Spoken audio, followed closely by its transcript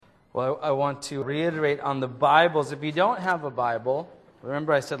Well, I want to reiterate on the Bibles. If you don't have a Bible,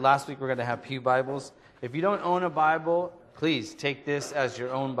 remember I said last week we're going to have pew Bibles. If you don't own a Bible, please take this as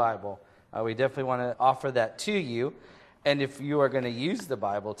your own Bible. We definitely want to offer that to you. And if you are going to use the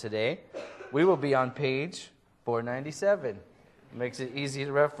Bible today, we will be on page 497. Makes it easy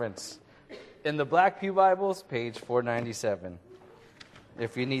to reference. In the Black Pew Bibles, page 497,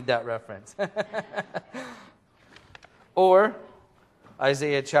 if you need that reference. Or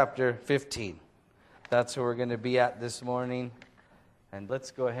Isaiah chapter 15. That's where we're going to be at this morning. And let's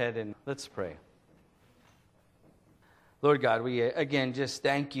go ahead and let's pray. Lord God, we again just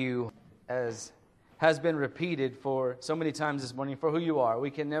thank you, as has been repeated for so many times this morning, for who you are. We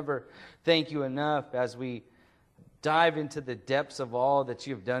can never thank you enough as we dive into the depths of all that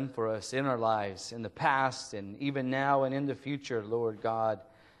you've done for us in our lives, in the past and even now and in the future, Lord God.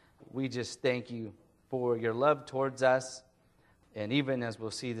 We just thank you for your love towards us. And even as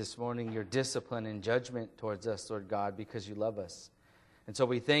we'll see this morning, your discipline and judgment towards us, Lord God, because you love us. And so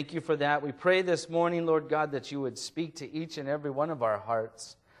we thank you for that. We pray this morning, Lord God, that you would speak to each and every one of our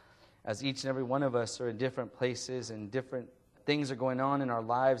hearts, as each and every one of us are in different places and different things are going on in our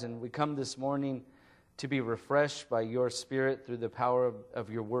lives. And we come this morning to be refreshed by your Spirit through the power of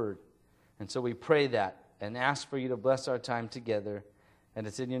your word. And so we pray that and ask for you to bless our time together. And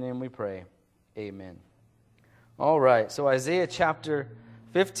it's in your name we pray. Amen. All right, so Isaiah chapter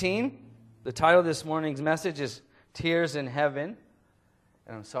 15, the title of this morning's message is Tears in Heaven.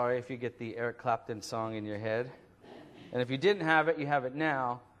 And I'm sorry if you get the Eric Clapton song in your head. And if you didn't have it, you have it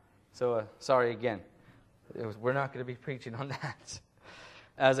now. So sorry again. We're not going to be preaching on that.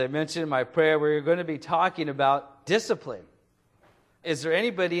 As I mentioned in my prayer, we're going to be talking about discipline. Is there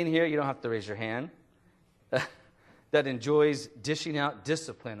anybody in here, you don't have to raise your hand, that enjoys dishing out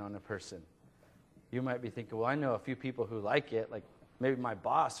discipline on a person? You might be thinking, well, I know a few people who like it, like maybe my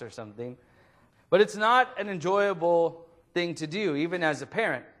boss or something. But it's not an enjoyable thing to do, even as a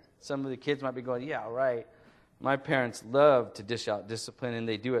parent. Some of the kids might be going, yeah, right. My parents love to dish out discipline, and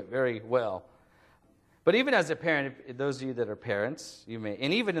they do it very well. But even as a parent, if those of you that are parents, you may,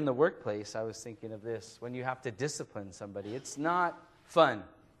 and even in the workplace, I was thinking of this, when you have to discipline somebody, it's not fun.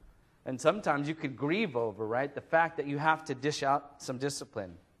 And sometimes you could grieve over, right, the fact that you have to dish out some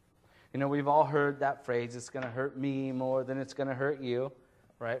discipline. You know, we've all heard that phrase, it's going to hurt me more than it's going to hurt you,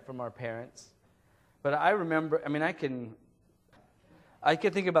 right, from our parents. But I remember, I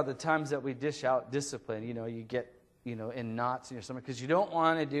can think about the times that we dish out discipline. You know, you get, in knots in your stomach because you don't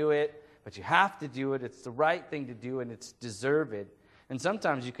want to do it, but you have to do it. It's the right thing to do, and it's deserved. And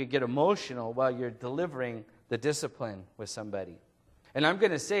sometimes you could get emotional while you're delivering the discipline with somebody. And I'm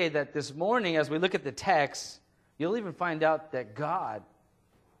going to say that this morning, as we look at the text, you'll even find out that God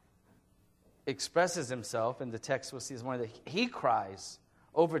expresses himself in the text we'll see this morning, that he cries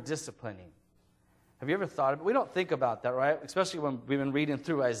over disciplining. Have you ever thought of it? We don't think about that, right? Especially when we've been reading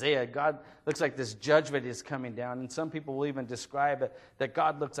through Isaiah. God looks like this judgment is coming down. And some people will even describe it that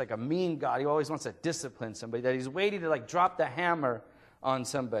God looks like a mean God. He always wants to discipline somebody, that he's waiting to drop the hammer on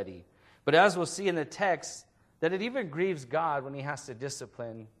somebody. But as we'll see in the text, that it even grieves God when he has to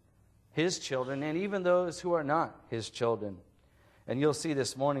discipline his children and even those who are not his children. And you'll see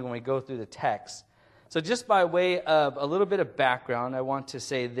this morning when we go through the text. So just by way of a little bit of background, I want to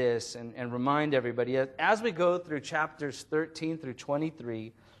say this and remind everybody, as we go through chapters 13 through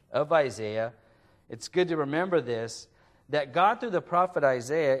 23 of Isaiah, it's good to remember this, that God through the prophet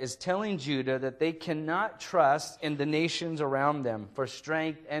Isaiah is telling Judah that they cannot trust in the nations around them for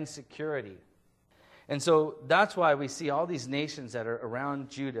strength and security. And so that's why we see all these nations that are around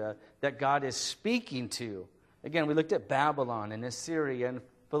Judah that God is speaking to. Again, we looked at Babylon and Assyria and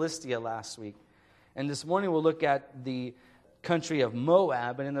Philistia last week. And this morning we'll look at the country of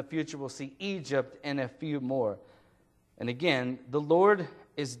Moab, and in the future we'll see Egypt and a few more. And again, the Lord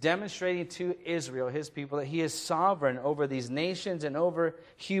is demonstrating to Israel, his people, that he is sovereign over these nations and over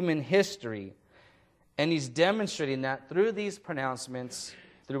human history. And he's demonstrating that through these pronouncements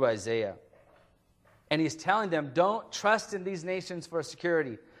through Isaiah. And he's telling them, don't trust in these nations for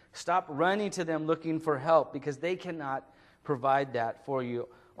security. Stop running to them looking for help, because they cannot provide that for you.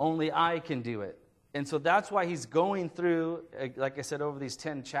 Only I can do it. And so that's why he's going through, like I said, over these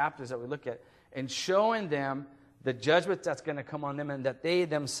 10 chapters that we look at, and showing them the judgment that's going to come on them, and that they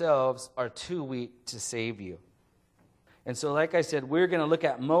themselves are too weak to save you. And so, like I said, we're going to look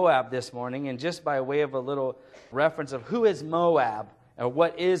at Moab this morning, and just by way of a little reference of who is Moab, or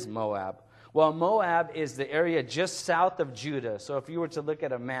what is Moab. Well, Moab is the area just south of Judah. So if you were to look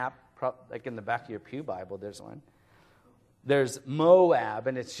at a map, like in the back of your pew Bible, there's one. There's Moab,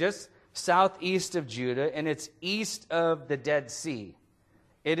 and it's just southeast of Judah, and it's east of the Dead Sea.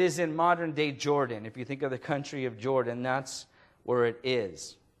 It is in modern-day Jordan. If you think of the country of Jordan, that's where it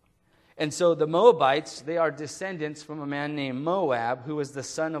is. And so the Moabites, they are descendants from a man named Moab, who was the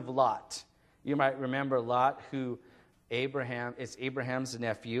son of Lot. You might remember Lot, who it's Abraham's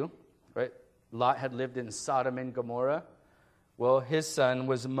nephew, right? Lot had lived in Sodom and Gomorrah. Well, his son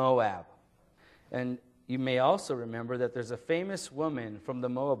was Moab. And you may also remember that there's a famous woman from the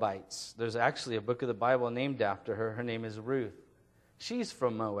Moabites. There's actually a book of the Bible named after her. Her name is Ruth. She's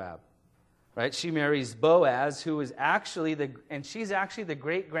from Moab, right? She marries Boaz, who is actually she's actually the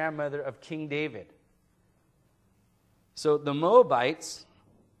great-grandmother of King David. So the Moabites,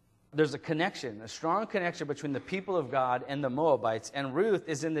 there's a connection, a strong connection between the people of God and the Moabites, and Ruth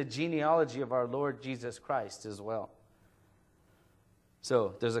is in the genealogy of our Lord Jesus Christ as well.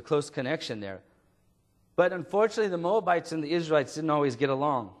 So there's a close connection there. But unfortunately, the Moabites and the Israelites didn't always get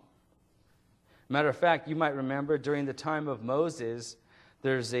along. Matter of fact, you might remember during the time of Moses,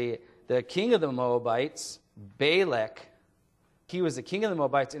 there's the king of the Moabites, Balak. He was the king of the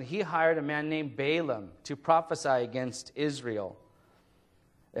Moabites, and he hired a man named Balaam to prophesy against Israel.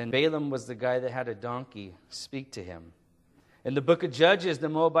 And Balaam was the guy that had a donkey speak to him. In the book of Judges, the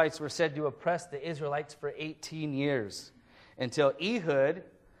Moabites were said to oppress the Israelites for 18 years, until Ehud,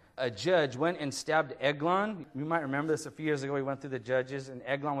 a judge, went and stabbed Eglon. You might remember this a few years ago. We went through the Judges, and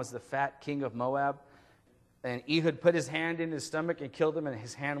Eglon was the fat king of Moab. And Ehud put his hand in his stomach and killed him, and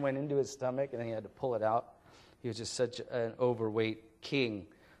his hand went into his stomach, and then he had to pull it out. He was just such an overweight king.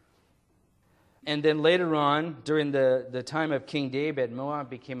 And then later on, during the time of King David,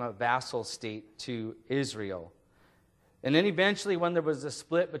 Moab became a vassal state to Israel. And then eventually, when there was a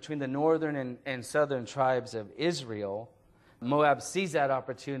split between the northern and southern tribes of Israel, Moab seized that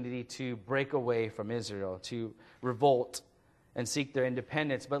opportunity to break away from Israel, to revolt and seek their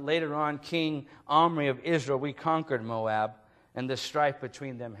independence. But later on, King Omri of Israel reconquered Moab, and the strife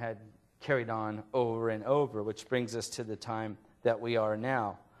between them had carried on over and over, which brings us to the time that we are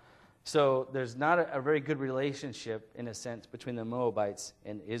now. So there's not a very good relationship, in a sense, between the Moabites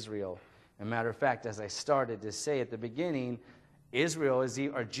and Israel. As a matter of fact, as I started to say at the beginning, Israel,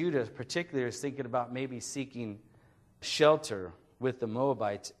 or Judah particularly, is thinking about maybe seeking shelter with the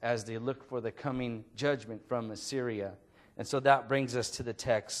Moabites as they look for the coming judgment from Assyria. And so that brings us to the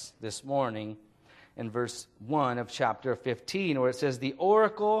text this morning in verse 1 of chapter 15, where it says, "The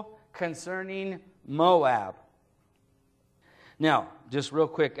oracle concerning Moab." Now, just real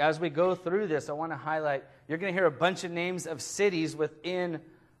quick, as we go through this, I want to highlight, you're going to hear a bunch of names of cities within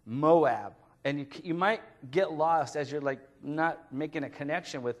Moab. And you might get lost as you're not making a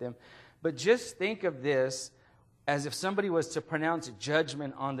connection with them. But just think of this as if somebody was to pronounce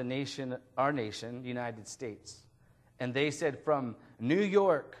judgment on the nation, our nation, the United States. And they said from New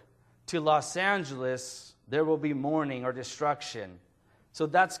York to Los Angeles, there will be mourning or destruction. So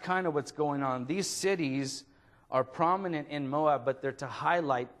that's kind of what's going on. These cities are prominent in Moab, but they're to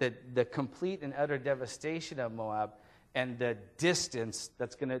highlight the complete and utter devastation of Moab and the distance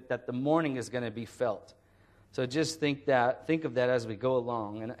that the mourning is going to be felt. So just think of that as we go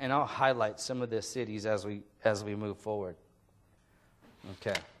along, and I'll highlight some of the cities as we move forward.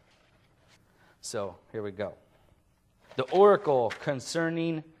 Okay. So here we go. The oracle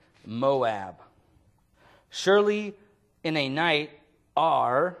concerning Moab. Surely in a night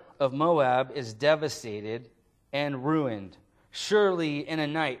Ar of Moab is devastated and ruined. Surely in a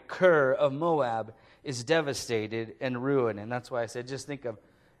night Ker of Moab is devastated and ruined. And that's why I said, just think of,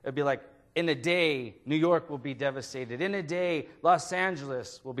 it'd be like, in a day, New York will be devastated. In a day, Los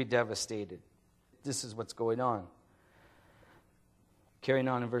Angeles will be devastated. This is what's going on. Carrying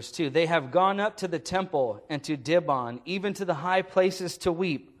on in verse 2. They have gone up to the temple and to Dibon, even to the high places to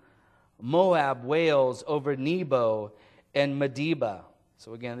weep. Moab wails over Nebo and Medeba.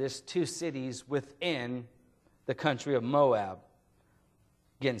 So again, there's two cities within the country of Moab.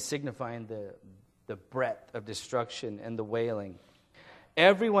 Again, signifying the breadth of destruction and the wailing.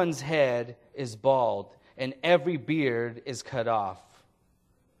 Everyone's head is bald, and every beard is cut off.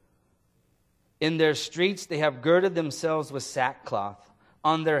 In their streets they have girded themselves with sackcloth.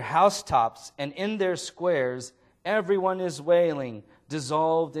 On their housetops and in their squares everyone is wailing,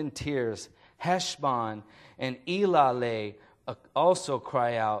 dissolved in tears. Heshbon and Elale also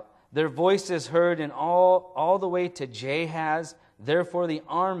cry out. Their voice is heard in all the way to Jahaz. Therefore the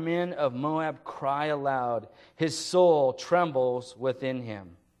armed men of Moab cry aloud. His soul trembles within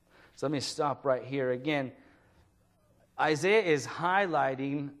him. So let me stop right here. Again, Isaiah is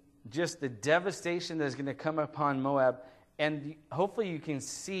highlighting just the devastation that is going to come upon Moab. And hopefully you can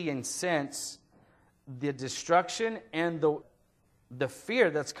see and sense the destruction and the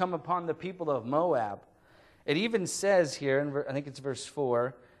fear that's come upon the people of Moab. It even says here, I think it's verse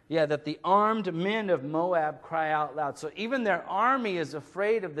 4, that the armed men of Moab cry out loud. So even their army is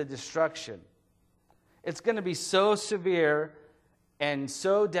afraid of the destruction. It's going to be so severe and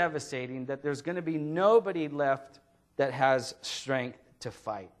so devastating that there's going to be nobody left that has strength to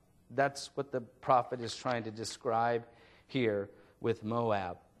fight. That's what the prophet is trying to describe here with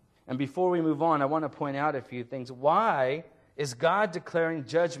Moab. And before we move on, I want to point out a few things. Why is God declaring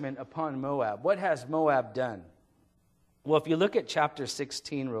judgment upon Moab? What has Moab done? Well, if you look at chapter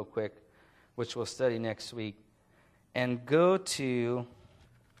 16 real quick, which we'll study next week, and go to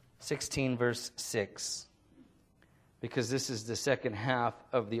 16 verse 6, because this is the second half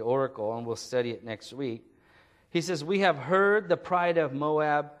of the oracle, and we'll study it next week. He says, "We have heard the pride of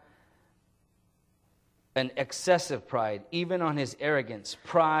Moab, an excessive pride, even on his arrogance,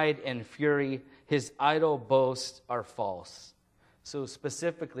 pride and fury. His idle boasts are false." So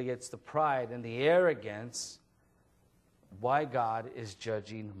specifically, it's the pride and the arrogance why God is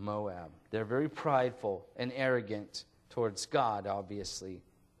judging Moab. They're very prideful and arrogant towards God, obviously.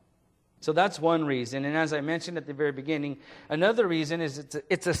 So that's one reason. And as I mentioned at the very beginning, another reason is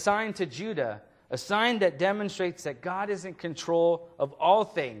it's a sign to Judah, a sign that demonstrates that God is in control of all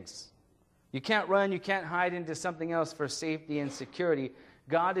things. You can't run, you can't hide into something else for safety and security.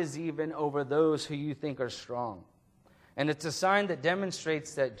 God is even over those who you think are strong. And it's a sign that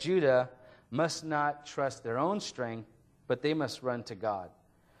demonstrates that Judah must not trust their own strength, but they must run to God.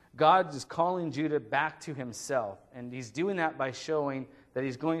 God is calling Judah back to himself, and he's doing that by showing that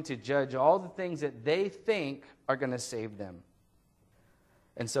he's going to judge all the things that they think are going to save them.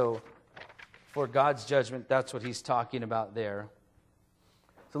 And so, for God's judgment, that's what he's talking about there.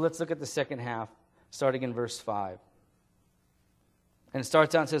 So let's look at the second half, starting in verse 5. And it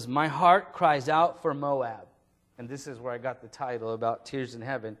starts out and says, "My heart cries out for Moab." And this is where I got the title about tears in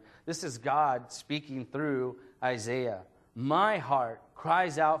heaven. This is God speaking through Isaiah. My heart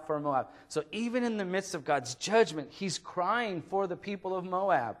cries out for Moab. So even in the midst of God's judgment, he's crying for the people of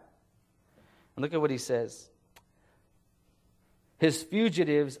Moab. And look at what he says. His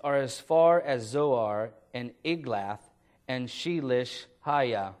fugitives are as far as Zoar and Eglath and Shelish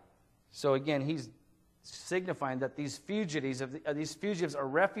Haya. So again, he's signifying that these fugitives or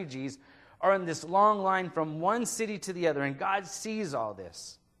refugees are in this long line from one city to the other, and God sees all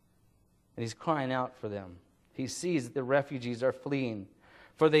this. And he's crying out for them. He sees that the refugees are fleeing.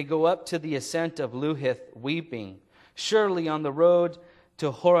 For they go up to the ascent of Luhith weeping. Surely on the road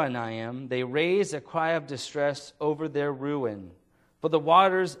to Horonaim they raise a cry of distress over their ruin. For the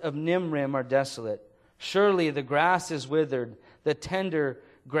waters of Nimrim are desolate. Surely the grass is withered, the tender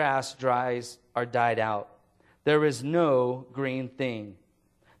grass are died out. There is no green thing.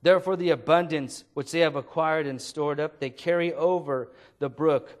 Therefore the abundance which they have acquired and stored up, they carry over the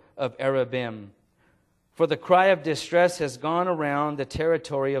brook of Arabim. For the cry of distress has gone around the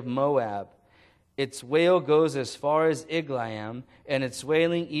territory of Moab. Its wail goes as far as Eglaim, and its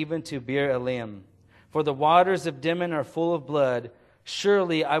wailing even to Beer Elim. For the waters of Dimon are full of blood.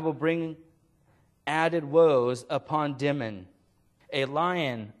 Surely I will bring added woes upon Dimon, a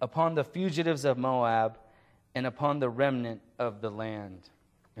lion upon the fugitives of Moab, and upon the remnant of the land.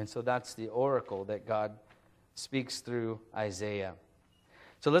 And so that's the oracle that God speaks through Isaiah.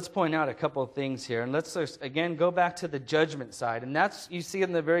 So let's point out a couple of things here. And let's again go back to the judgment side. And that's, you see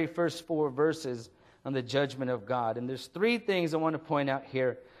in the very first 4 verses on the judgment of God. And there's 3 things I want to point out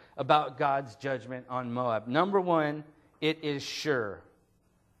here about God's judgment on Moab. Number 1, it is sure.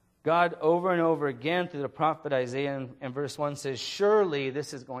 God over and over again through the prophet Isaiah in verse 1 says, surely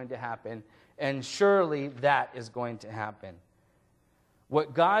this is going to happen, and surely that is going to happen.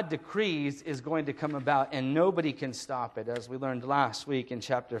 What God decrees is going to come about, and nobody can stop it, as we learned last week in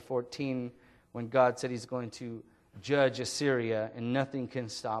chapter 14, when God said he's going to judge Assyria, and nothing can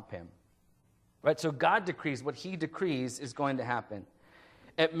stop him. Right? So God decrees. What he decrees is going to happen.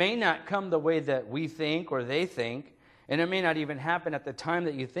 It may not come the way that we think or they think, and it may not even happen at the time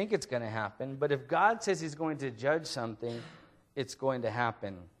that you think it's going to happen, but if God says he's going to judge something, it's going to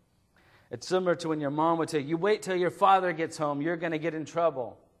happen. It's similar to when your mom would say, you wait till your father gets home, you're going to get in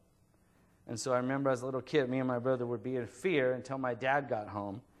trouble. And so I remember as a little kid, me and my brother would be in fear until my dad got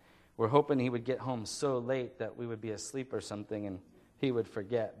home. We're hoping he would get home so late that we would be asleep or something and he would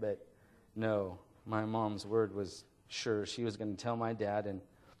forget. But no, my mom's word was sure. She was going to tell my dad, and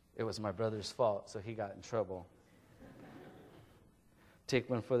it was my brother's fault, so he got in trouble. Take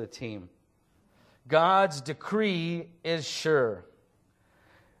one for the team. God's decree is sure.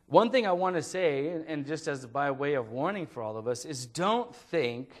 One thing I want to say, and just as by way of warning for all of us, is don't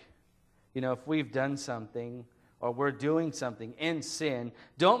think, if we've done something or we're doing something in sin,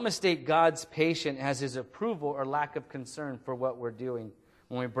 don't mistake God's patience as his approval or lack of concern for what we're doing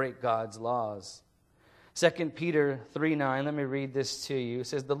when we break God's laws. 2 Peter 3:9, let me read this to you. It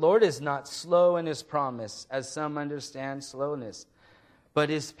says, "The Lord is not slow in his promise, as some understand slowness, but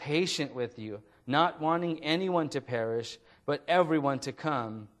is patient with you, not wanting anyone to perish, but everyone to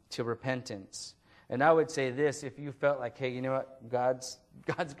come to repentance." And I would say this, if you felt like, hey, you know what, God's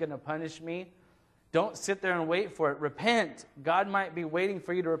going to punish me, don't sit there and wait for it. Repent. God might be waiting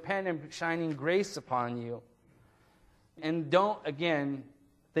for you to repent and shining grace upon you. And don't, again,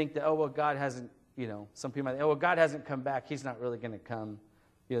 think that, oh, well, God hasn't, some people might think, oh, well, God hasn't come back. He's not really going to come.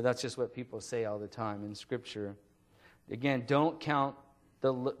 That's just what people say all the time in Scripture. Again, don't count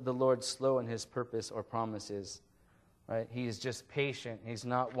the Lord slow in his purpose or promises. Right? He is just patient. He's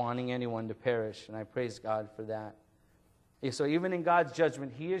not wanting anyone to perish. And I praise God for that. So even in God's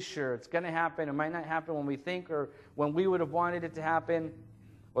judgment, he is sure it's going to happen. It might not happen when we think or when we would have wanted it to happen,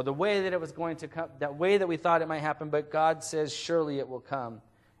 or the way that it was going to come, that way that we thought it might happen. But God says surely it will come,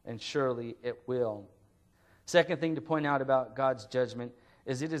 and surely it will. Second thing to point out about God's judgment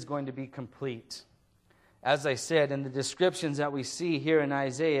is it is going to be complete. As I said, in the descriptions that we see here in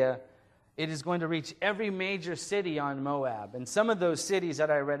Isaiah, it is going to reach every major city on Moab. And some of those cities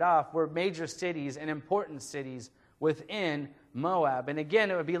that I read off were major cities and important cities within Moab. And again,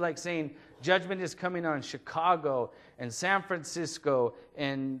 it would be like saying judgment is coming on Chicago and San Francisco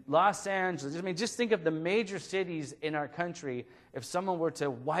and Los Angeles. I mean, just think of the major cities in our country. If someone were to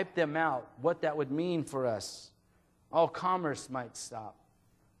wipe them out, what that would mean for us. All commerce might stop.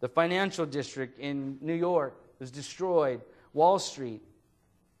 The financial district in New York was destroyed. Wall Street.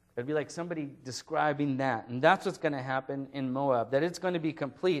 It'd be like somebody describing that. And that's what's going to happen in Moab. That it's going to be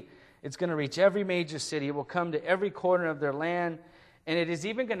complete. It's going to reach every major city. It will come to every corner of their land. And it is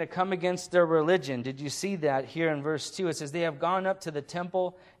even going to come against their religion. Did you see that here in verse 2? It says, "They have gone up to the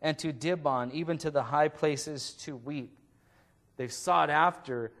temple and to Dibon, even to the high places to weep." They've sought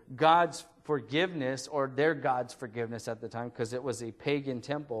after God's forgiveness, or their God's forgiveness at the time, because it was a pagan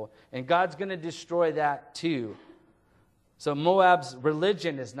temple. And God's going to destroy that too. So Moab's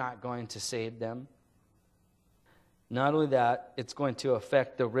religion is not going to save them. Not only that, it's going to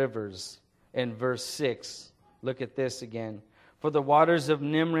affect the rivers. In verse 6, look at this again. "For the waters of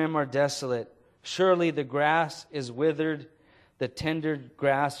Nimrim are desolate. Surely the grass is withered, the tender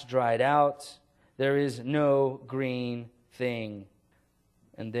grass dried out. There is no green thing."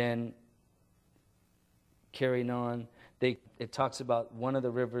 And then, carrying on, it talks about one of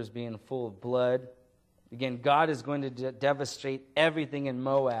the rivers being full of blood. Again, God is going to devastate everything in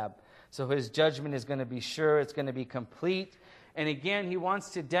Moab. So his judgment is going to be sure. It's going to be complete. And again, he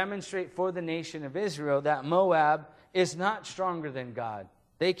wants to demonstrate for the nation of Israel that Moab is not stronger than God.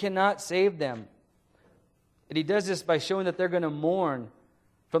 They cannot save them. And he does this by showing that they're going to mourn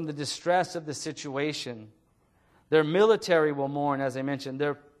from the distress of the situation. Their military will mourn, as I mentioned.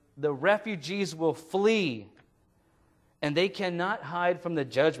 The refugees will flee. And they cannot hide from the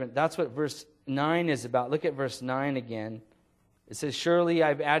judgment. That's what verse 9 is about. Look at verse 9 again. It says, "Surely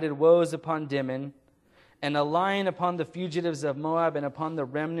I've added woes upon Dimon, and a lion upon the fugitives of Moab, and upon the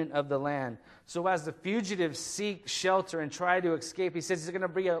remnant of the land." So as the fugitives seek shelter and try to escape, he says he's going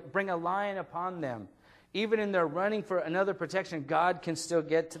to bring a lion upon them. Even in their running for another protection, God can still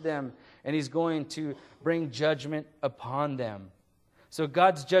get to them, and he's going to bring judgment upon them. So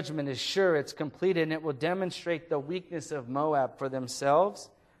God's judgment is sure, it's completed, and it will demonstrate the weakness of Moab for themselves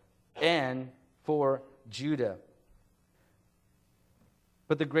and for Judah.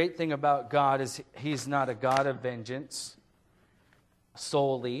 But the great thing about God is he's not a God of vengeance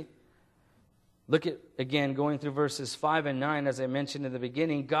solely. Look at, again, going through verses 5 and 9, as I mentioned in the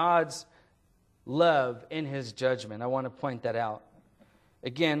beginning, God's love in his judgment. I want to point that out.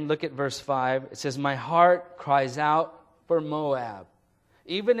 Again, look at verse 5. It says, "My heart cries out for Moab."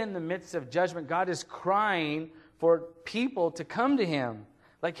 Even in the midst of judgment, God is crying for people to come to him.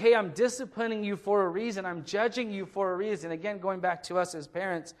 Like, hey, I'm disciplining you for a reason. I'm judging you for a reason. Again, going back to us as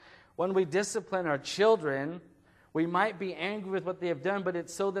parents, when we discipline our children, we might be angry with what they have done, but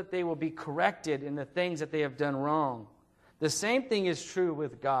it's so that they will be corrected in the things that they have done wrong. The same thing is true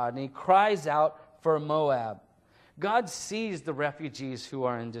with God, and he cries out for Moab. God sees the refugees who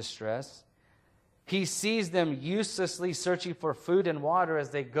are in distress. He sees them uselessly searching for food and water as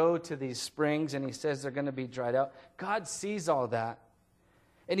they go to these springs, and he says they're going to be dried out. God sees all that.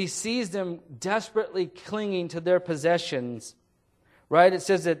 And he sees them desperately clinging to their possessions. Right? It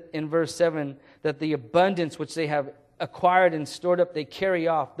says that in verse 7 that the abundance which they have acquired and stored up, they carry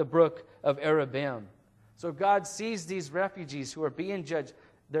off the brook of Arabim. So God sees these refugees who are being judged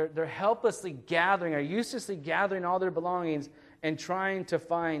They're helplessly gathering, or uselessly gathering all their belongings and trying to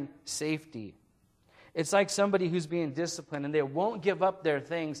find safety. It's like somebody who's being disciplined and they won't give up their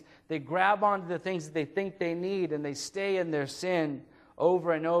things. They grab onto the things that they think they need and they stay in their sin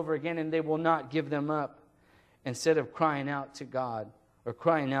over and over again, and they will not give them up instead of crying out to God or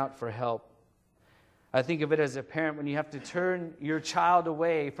crying out for help. I think of it as a parent when you have to turn your child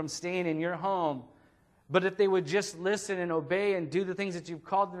away from staying in your home. But if they would just listen and obey and do the things that you've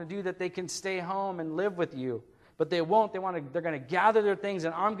called them to do, that they can stay home and live with you. But they won't. They're going to gather their things,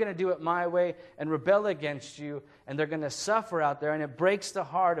 and I'm going to do it my way and rebel against you. And they're going to suffer out there. And it breaks the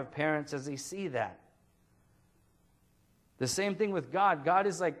heart of parents as they see that. The same thing with God. God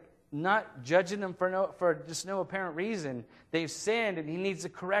is like not judging them for just no apparent reason. They've sinned, and He needs to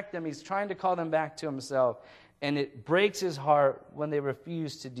correct them. He's trying to call them back to Himself. And it breaks His heart when they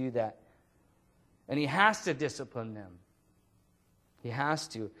refuse to do that. And He has to discipline them. He has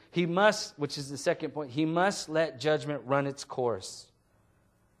to. He must, which is the second point, He must let judgment run its course.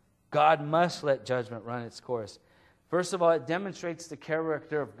 God must let judgment run its course. First of all, it demonstrates the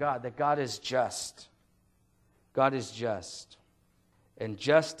character of God, that God is just. God is just. And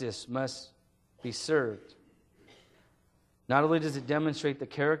justice must be served. Not only does it demonstrate the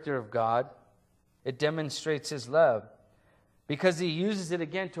character of God, it demonstrates His love. Because He uses it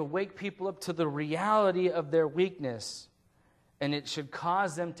again to wake people up to the reality of their weakness. And it should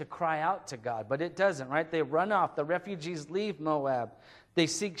cause them to cry out to God. But it doesn't, right? They run off. The refugees leave Moab. They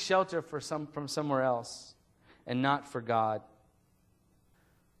seek shelter from somewhere else and not for God.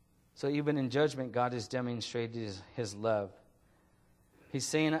 So even in judgment, God has demonstrated His love. He's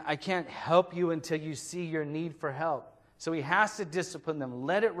saying, I can't help you until you see your need for help. So He has to discipline them.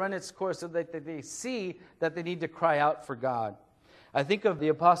 Let it run its course so that they see that they need to cry out for God. I think of the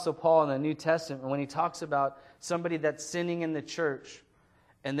Apostle Paul in the New Testament when he talks about somebody that's sinning in the church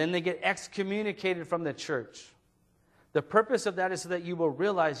and then they get excommunicated from the church. The purpose of that is so that you will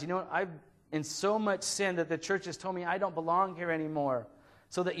realize, I've in so much sin that the church has told me I don't belong here anymore.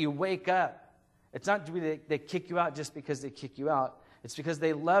 So that you wake up. It's not they kick you out just because they kick you out. It's because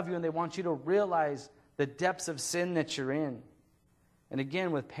they love you and they want you to realize the depths of sin that you're in. And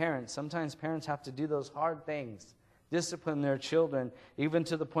again, with parents, sometimes parents have to do those hard things. Discipline their children, even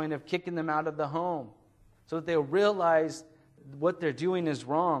to the point of kicking them out of the home, so that they'll realize what they're doing is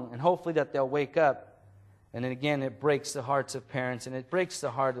wrong, and hopefully that they'll wake up. And then again, it breaks the hearts of parents, and it breaks the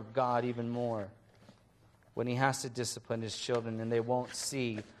heart of God even more when He has to discipline His children and they won't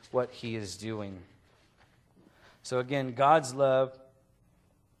see what He is doing. So again, God's love,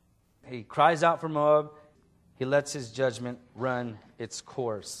 He cries out for Moab, He lets His judgment run its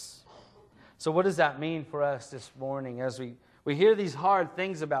course. So what does that mean for us this morning as we hear these hard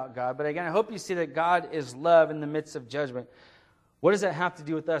things about God? But again, I hope you see that God is love in the midst of judgment. What does that have to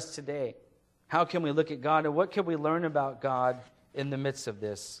do with us today? How can we look at God, and what can we learn about God in the midst of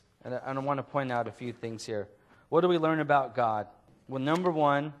this? And I want to point out a few things here. What do we learn about God? Well, number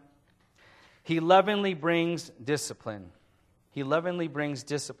one, He lovingly brings discipline. He lovingly brings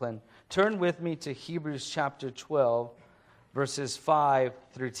discipline. Turn with me to Hebrews chapter 12, verses 5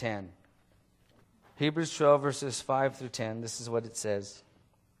 through 10. Hebrews 12, verses 5 through 10. This is what it says.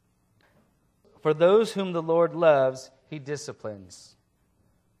 For those whom the Lord loves, He disciplines.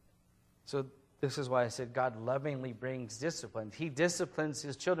 So this is why I said God lovingly brings discipline. He disciplines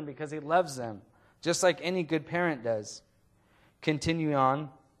His children because He loves them, just like any good parent does. Continue on.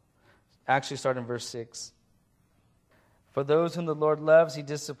 Actually, start in verse 6. For those whom the Lord loves, He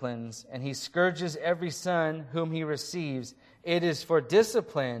disciplines, and He scourges every son whom He receives. It is for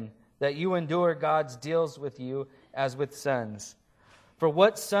discipline that you endure God's deals with you as with sons. For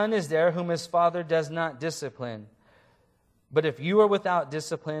what son is there whom his father does not discipline? But if you are without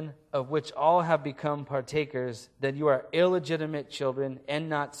discipline, of which all have become partakers, then you are illegitimate children and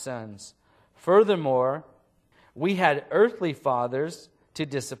not sons. Furthermore, we had earthly fathers to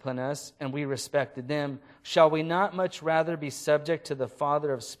discipline us, and we respected them. Shall we not much rather be subject to the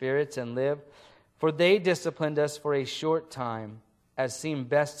Father of spirits and live? For they disciplined us for a short time, as seemed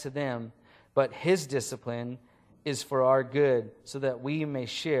best to them, but His discipline is for our good, so that we may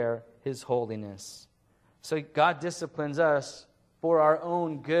share His holiness. So God disciplines us for our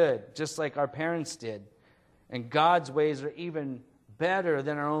own good, just like our parents did. And God's ways are even better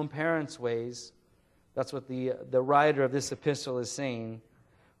than our own parents' ways. That's what the writer of this epistle is saying,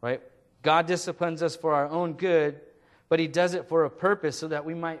 right? God disciplines us for our own good, but He does it for a purpose so that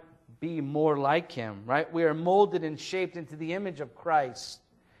we might be more like Him, right? We are molded and shaped into the image of Christ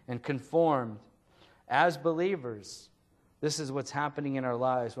and conformed as believers. This is what's happening in our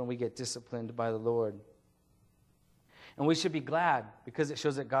lives when we get disciplined by the Lord. And we should be glad because it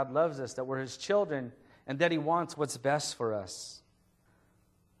shows that God loves us, that we're His children, and that He wants what's best for us.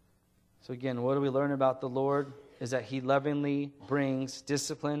 So again, what do we learn about the Lord? Is that He lovingly brings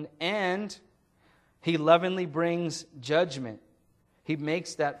discipline and He lovingly brings judgment. He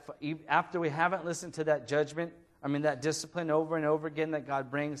makes that, after we haven't listened to that judgment, that discipline over and over again that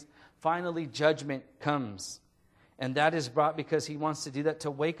God brings, finally judgment comes. And that is brought because He wants to do that to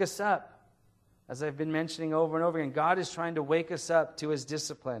wake us up. As I've been mentioning over and over again, God is trying to wake us up to His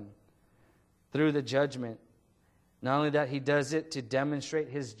discipline through the judgment. Not only that, He does it to demonstrate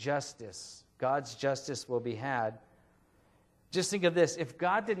His justice. God's justice will be had. Just think of this. If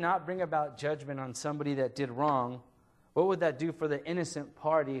God did not bring about judgment on somebody that did wrong, what would that do for the innocent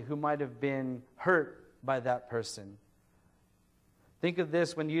party who might have been hurt by that person? Think of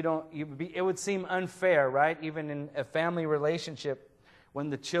this when it would seem unfair, right? Even in a family relationship, when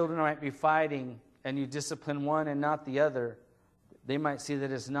the children might be fighting and you discipline one and not the other, they might see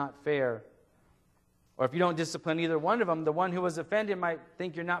that it's not fair. Or if you don't discipline either one of them, the one who was offended might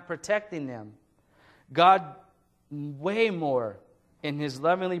think you're not protecting them. God, way more in His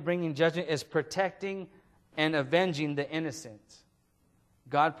lovingly bringing judgment, is protecting and avenging the innocent.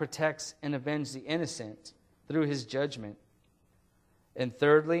 God protects and avenges the innocent through His judgment. And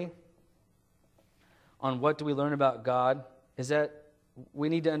thirdly, on what do we learn about God, is that we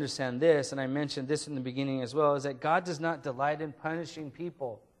need to understand this, and I mentioned this in the beginning as well, is that God does not delight in punishing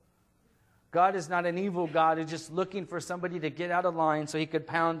people. God is not an evil God who's just looking for somebody to get out of line so He could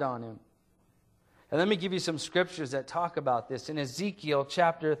pound on him. And let me give you some scriptures that talk about this. In Ezekiel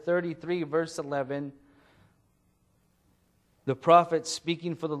chapter 33, verse 11, the prophet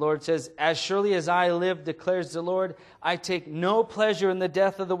speaking for the Lord says, "As surely as I live, declares the Lord, I take no pleasure in the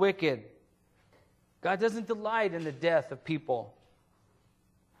death of the wicked." God doesn't delight in the death of people,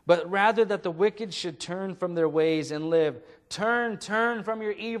 but rather that the wicked should turn from their ways and live. Turn from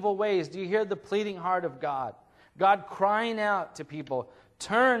your evil ways. Do you hear the pleading heart of God? God crying out to people,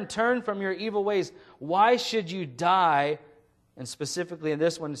 turn from your evil ways. Why should you die? And specifically in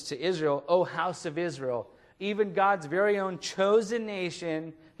this one, it's to Israel, O house of Israel. Even God's very own chosen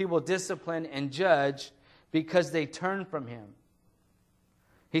nation, He will discipline and judge because they turn from Him.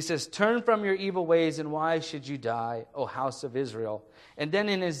 He says, turn from your evil ways, and why should you die, O house of Israel? And then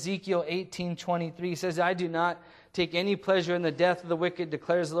in Ezekiel 18:23, He says, I do not take any pleasure in the death of the wicked,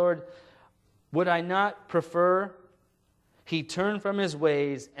 declares the Lord. Would I not prefer he turn from his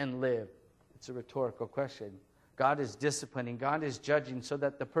ways and live? It's a rhetorical question. God is disciplining, God is judging so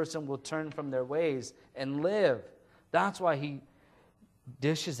that the person will turn from their ways and live. That's why He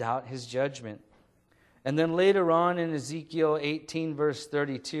dishes out His judgment. And then later on in Ezekiel 18, verse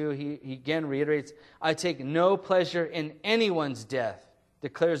 32, he again reiterates, I take no pleasure in anyone's death,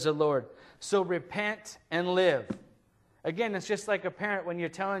 declares the Lord. So repent and live. Again, it's just like a parent when you're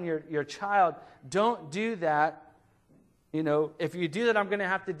telling your child, don't do that. You know, if you do that, I'm going to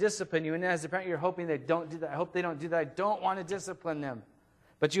have to discipline you. And as a parent, you're hoping they don't do that. I hope they don't do that. I don't want to discipline them.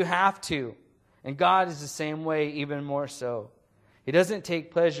 But you have to. And God is the same way, even more so. He doesn't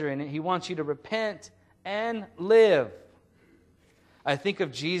take pleasure in it. He wants you to repent and live. I think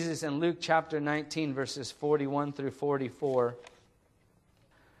of Jesus in Luke chapter 19, verses 41 through 44.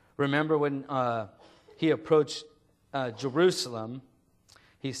 Remember when He approached Jerusalem,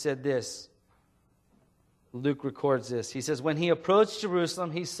 He said this. Luke records this. He says, when He approached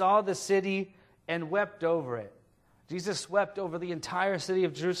Jerusalem, He saw the city and wept over it. Jesus wept over the entire city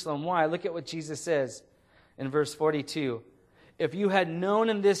of Jerusalem. Why? Look at what Jesus says in verse 42. If you had known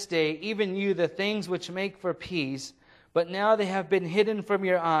in this day, even you, the things which make for peace, but now they have been hidden from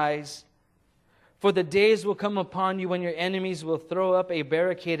your eyes. For the days will come upon you when your enemies will throw up a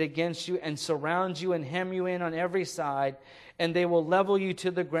barricade against you and surround you and hem you in on every side, and they will level you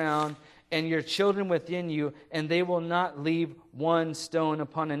to the ground and your children within you, and they will not leave one stone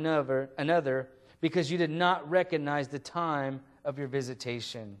upon another, because you did not recognize the time of your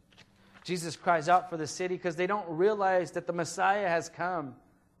visitation. Jesus cries out for the city because they don't realize that the Messiah has come.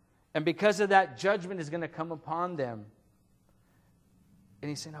 And because of that, judgment is going to come upon them. And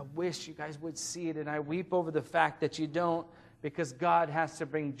He's saying, I wish you guys would see it, and I weep over the fact that you don't, because God has to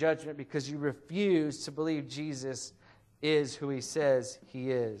bring judgment because you refuse to believe Jesus is who He says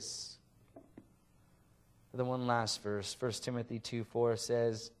He is. The one last verse, 1 Timothy 2:4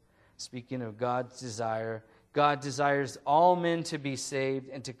 says, speaking of God's desire, God desires all men to be saved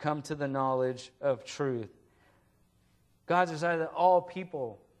and to come to the knowledge of truth. God desires that all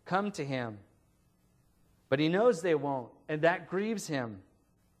people come to Him. But He knows they won't, and that grieves Him.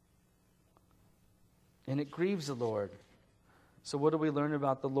 And it grieves the Lord. So what do we learn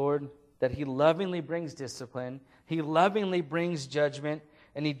about the Lord? that He lovingly brings discipline, He lovingly brings judgment,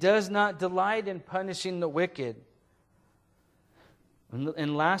 and He does not delight in punishing the wicked.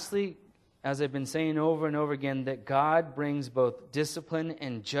 And lastly, as I've been saying over and over again, that God brings both discipline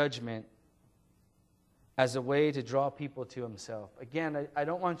and judgment as a way to draw people to Himself. Again, I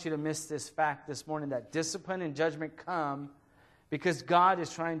don't want you to miss this fact this morning, that discipline and judgment come because God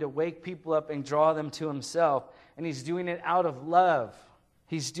is trying to wake people up and draw them to Himself. And He's doing it out of love.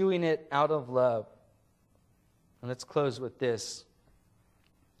 He's doing it out of love. And let's close with this.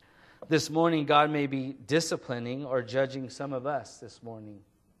 This morning, God may be disciplining or judging some of us this morning,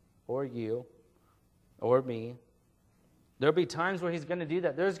 or you, or me. There'll be times where He's going to do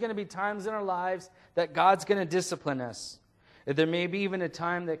that. There's going to be times in our lives that God's going to discipline us. There may be even a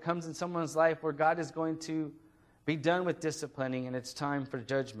time that comes in someone's life where God is going to be done with disciplining and it's time for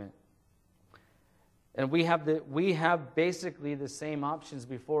judgment. And we have basically the same options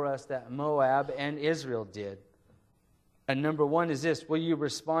before us that Moab and Israel did. And number one is this: will you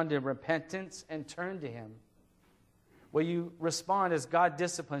respond in repentance and turn to Him? Will you respond as God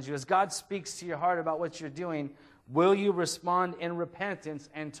disciplines you, as God speaks to your heart about what you're doing? Will you respond in repentance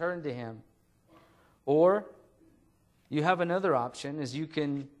and turn to Him? Or you have another option, is you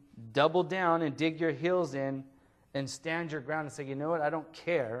can double down and dig your heels in and stand your ground and say, you know what, I don't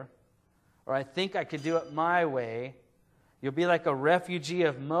care, or I think I could do it my way. You'll be like a refugee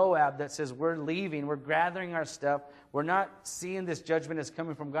of Moab that says, we're leaving, we're gathering our stuff, we're not seeing this judgment as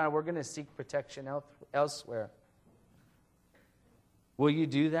coming from God, we're going to seek protection elsewhere. Will you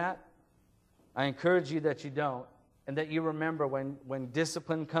do that? I encourage you that you don't, and that you remember when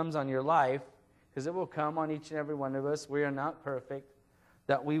discipline comes on your life, because it will come on each and every one of us, we are not perfect,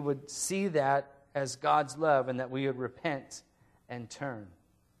 that we would see that as God's love and that we would repent and turn.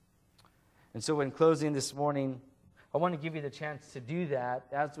 And so in closing this morning, I want to give you the chance to do that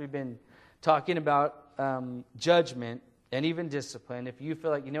as we've been talking about judgment and even discipline. If you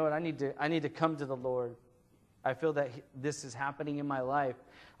feel like, you know what, I need to come to the Lord. I feel that this is happening in my life.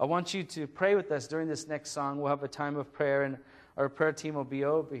 I want you to pray with us during this next song. We'll have a time of prayer, and our prayer team will be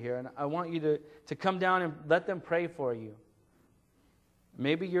over here. And I want you to come down and let them pray for you.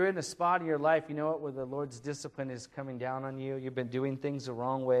 Maybe you're in a spot in your life, you know what, where the Lord's discipline is coming down on you. You've been doing things the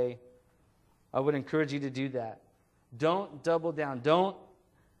wrong way. I would encourage you to do that. Don't double down. Don't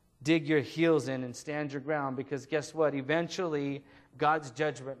dig your heels in and stand your ground, because guess what? Eventually, God's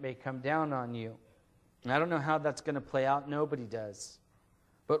judgment may come down on you. And I don't know how that's going to play out. Nobody does.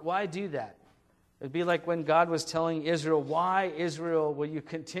 But why do that? It'd be like when God was telling Israel, why, Israel, will you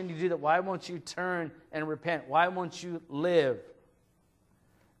continue to do that? Why won't you turn and repent? Why won't you live?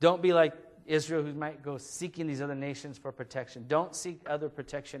 Don't be like Israel, who might go seeking these other nations for protection. Don't seek other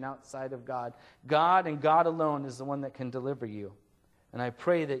protection outside of God. God and God alone is the one that can deliver you. And I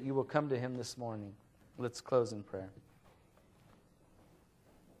pray that you will come to Him this morning. Let's close in prayer.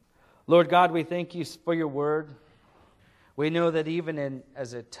 Lord God, we thank You for Your word. We know that even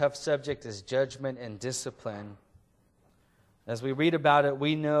as a tough subject as judgment and discipline, as we read about it,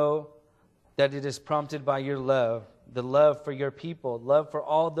 we know that it is prompted by Your love, the love for Your people, love for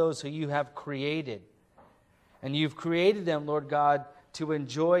all those who You have created. And You've created them, Lord God, to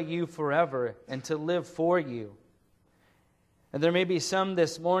enjoy You forever and to live for You. And there may be some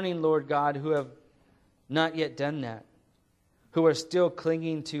this morning, Lord God, who have not yet done that, who are still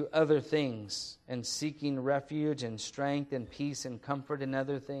clinging to other things and seeking refuge and strength and peace and comfort in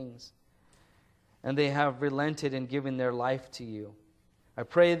other things. And they have relented in giving their life to You. I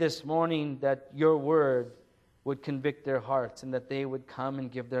pray this morning that Your word would convict their hearts and that they would come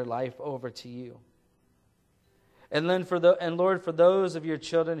and give their life over to You. And then Lord, for those of Your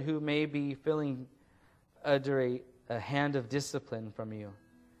children who may be feeling under a hand of discipline from You,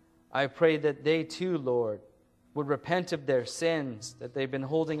 I pray that they too, Lord, would repent of their sins that they've been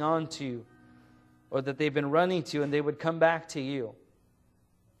holding on to or that they've been running to, and they would come back to You.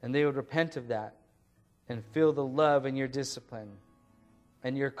 And they would repent of that and feel the love and Your discipline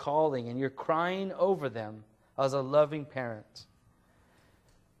and Your calling, and You're crying over them as a loving parent.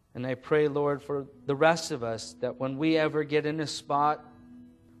 And I pray, Lord, for the rest of us, that when we ever get in a spot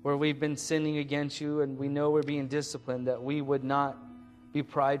where we've been sinning against You and we know we're being disciplined, that we would not be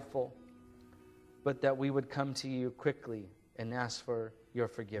prideful, but that we would come to You quickly and ask for Your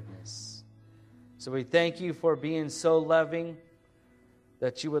forgiveness. So we thank You for being so loving,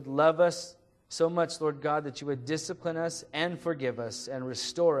 that You would love us so much, Lord God, that You would discipline us and forgive us and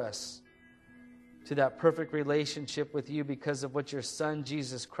restore us to that perfect relationship with You because of what Your Son,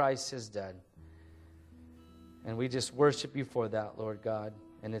 Jesus Christ, has done. And we just worship You for that, Lord God.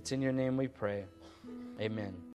 And it's in Your name we pray. Amen.